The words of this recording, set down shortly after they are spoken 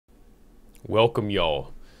Welcome,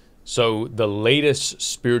 y'all. So, the latest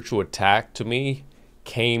spiritual attack to me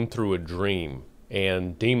came through a dream,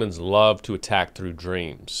 and demons love to attack through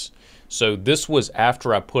dreams. So, this was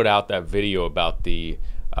after I put out that video about the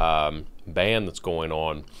band that's going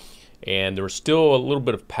on, and there was still a little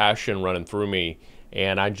bit of passion running through me.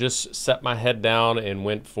 And I just set my head down and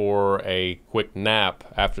went for a quick nap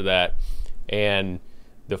after that. And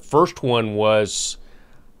the first one was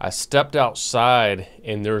I stepped outside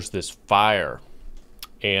and there's this fire.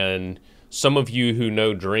 And some of you who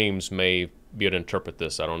know dreams may be able to interpret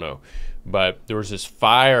this, I don't know. But there was this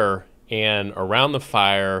fire, and around the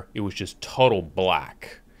fire, it was just total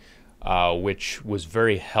black, which was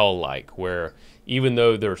very hell-like, where even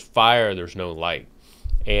though there's fire, there's no light.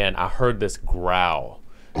 And I heard this growl,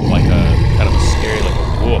 like a kind of a scary, like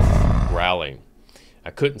a wolf growling.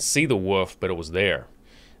 I couldn't see the wolf, but it was there.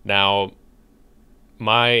 Now,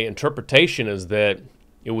 my interpretation is that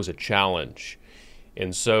it was a challenge.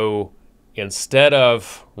 And so instead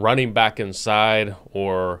of running back inside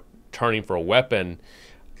or turning for a weapon,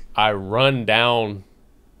 I run down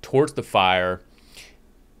towards the fire.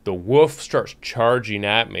 The wolf starts charging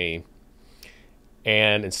at me.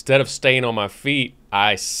 And instead of staying on my feet,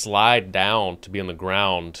 I slide down to be on the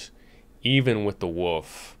ground, even with the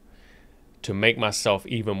wolf, to make myself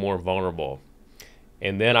even more vulnerable.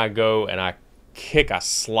 And then I go and I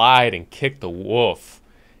slide and kick the wolf,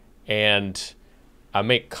 and I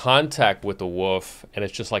make contact with the wolf, and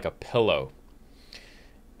it's just like a pillow.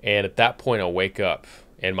 And at that point, I wake up,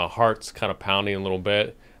 and my heart's kind of pounding a little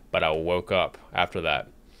bit, but I woke up after that.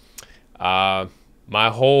 My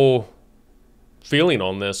whole feeling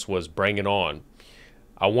on this was bring it on.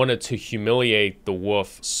 I wanted to humiliate the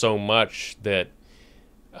wolf so much that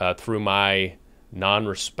through my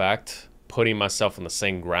non-respect, putting myself on the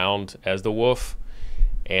same ground as the wolf,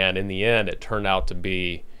 and in the end, it turned out to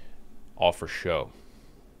be all for show.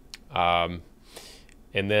 And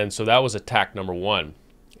then, so that was attack number one.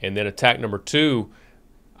 And then attack number two,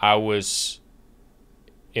 I was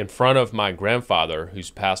in front of my grandfather, who's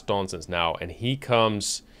passed on since now, and he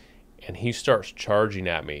comes and he starts charging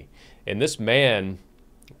at me. And this man,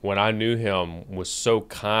 when I knew him, was so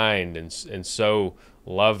kind and so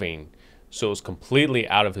loving. So it was completely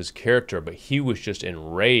out of his character, but he was just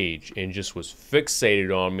enraged and just was fixated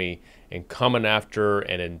on me and coming after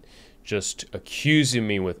and just accusing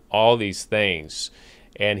me with all these things.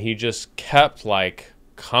 And he just kept like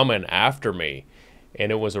coming after me.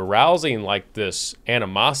 And it was arousing like this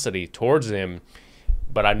animosity towards him,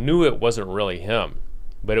 but I knew it wasn't really him.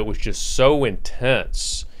 But it was just so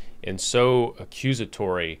intense and so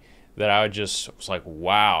accusatory that I just was like,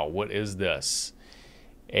 wow, what is this?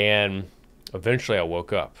 And eventually I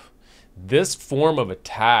woke up. This form of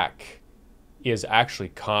attack is actually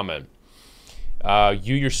common.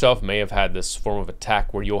 You yourself may have had this form of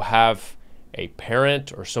attack where you'll have a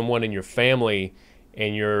parent or someone in your family,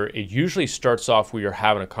 and it usually starts off where you're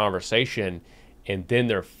having a conversation and then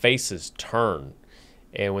their faces turn.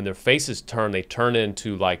 And when their faces turn, they turn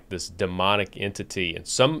into like this demonic entity. And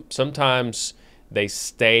sometimes they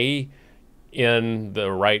stay in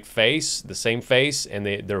the right face, the same face, and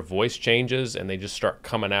their voice changes, and they just start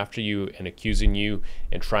coming after you and accusing you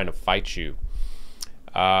and trying to fight you.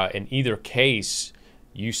 In either case,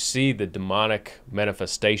 you see the demonic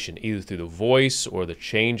manifestation either through the voice or the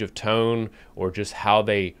change of tone or just how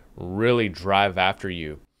they really drive after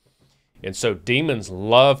you. And so demons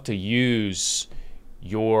love to use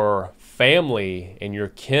your family and your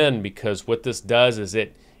kin, because what this does is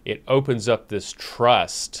it opens up this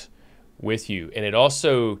trust with you, and it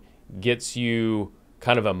also gets you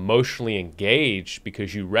kind of emotionally engaged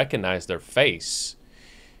because you recognize their face,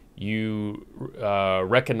 you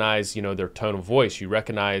recognize their tone of voice, you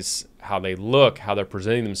recognize how they look, how they're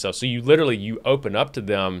presenting themselves. So you open up to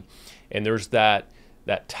them, and there's that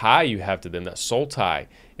tie you have to them, that soul tie.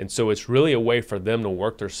 And so it's really a way for them to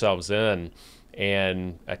work themselves in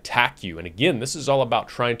and attack you. And again, this is all about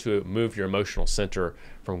trying to move your emotional center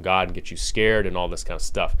from God and get you scared and all this kind of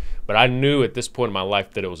stuff. But I knew at this point in my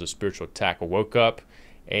life that it was a spiritual attack. I woke up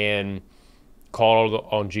and called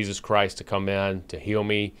on Jesus Christ to come in to heal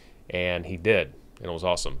me, and he did, and it was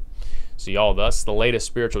awesome. So y'all, that's the latest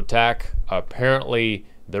spiritual attack. Apparently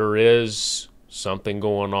there is something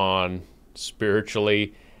going on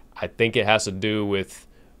spiritually. I think it has to do with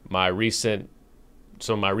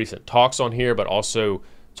some of my recent talks on here, but also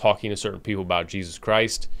talking to certain people about Jesus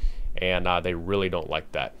Christ, and they really don't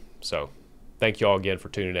like that. So thank you all again for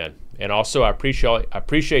tuning in. And also I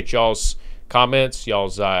appreciate y'all's comments,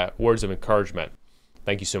 y'all's words of encouragement.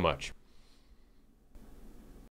 Thank you so much.